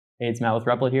Hey, it's Matt with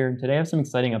Replit here, and today I have some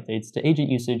exciting updates to agent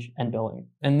usage and billing.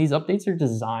 And these updates are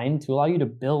designed to allow you to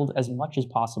build as much as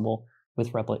possible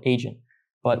with Replit Agent.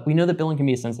 But we know that billing can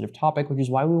be a sensitive topic, which is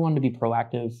why we wanted to be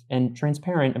proactive and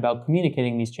transparent about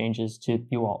communicating these changes to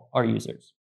you all, our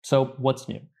users. So what's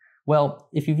new? Well,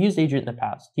 if you've used Agent in the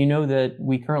past, you know that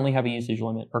we currently have a usage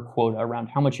limit or quota around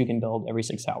how much you can build every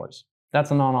 6 hours.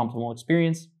 That's a non-optimal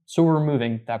experience, so we're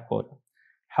removing that quota.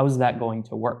 How's that going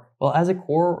to work? Well, as a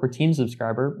core or team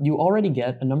subscriber, you already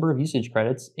get a number of usage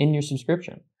credits in your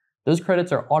subscription. Those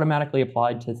credits are automatically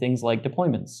applied to things like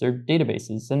deployments or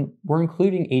databases, and we're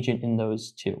including Agent in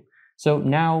those too. So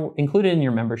now, included in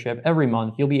your membership, every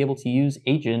month, you'll be able to use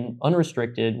Agent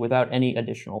unrestricted without any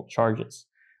additional charges.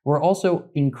 We're also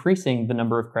increasing the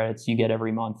number of credits you get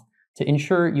every month to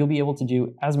ensure you'll be able to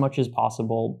do as much as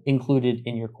possible included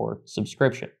in your core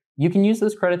subscription. You can use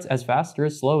those credits as fast or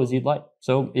as slow as you'd like.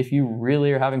 So if you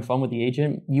really are having fun with the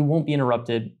agent, you won't be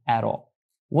interrupted at all.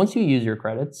 Once you use your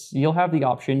credits, you'll have the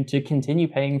option to continue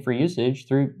paying for usage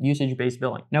through usage-based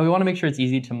billing. Now, we want to make sure it's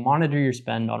easy to monitor your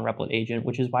spend on Replit Agent,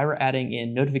 which is why we're adding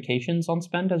in notifications on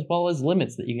spend as well as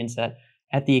limits that you can set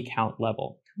at the account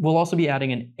level. We'll also be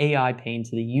adding an AI pane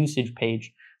to the usage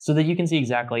page so that you can see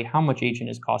exactly how much Agent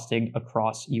is costing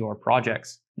across your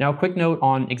projects. Now, a quick note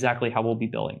on exactly how we'll be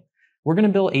billing. We're going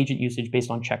to bill agent usage based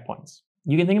on checkpoints.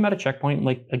 You can think about a checkpoint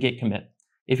like a Git commit.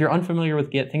 If you're unfamiliar with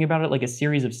Git, think about it like a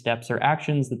series of steps or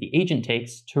actions that the agent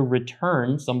takes to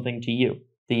return something to you,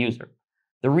 the user.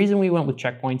 The reason we went with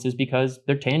checkpoints is because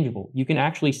they're tangible. You can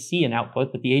actually see an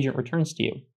output that the agent returns to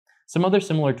you. Some other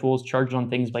similar tools charge on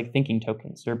things like thinking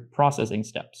tokens or processing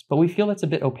steps, but we feel that's a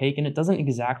bit opaque and it doesn't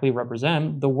exactly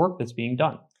represent the work that's being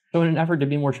done. So in an effort to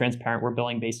be more transparent, we're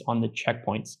billing based on the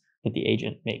checkpoints that the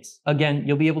agent makes. Again,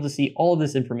 you'll be able to see all of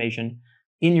this information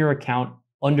in your account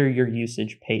under your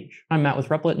usage page. I'm Matt with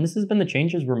Replit, and this has been the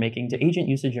changes we're making to agent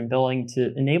usage and billing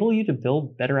to enable you to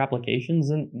build better applications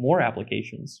and more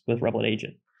applications with Replit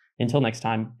Agent. Until next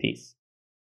time, peace.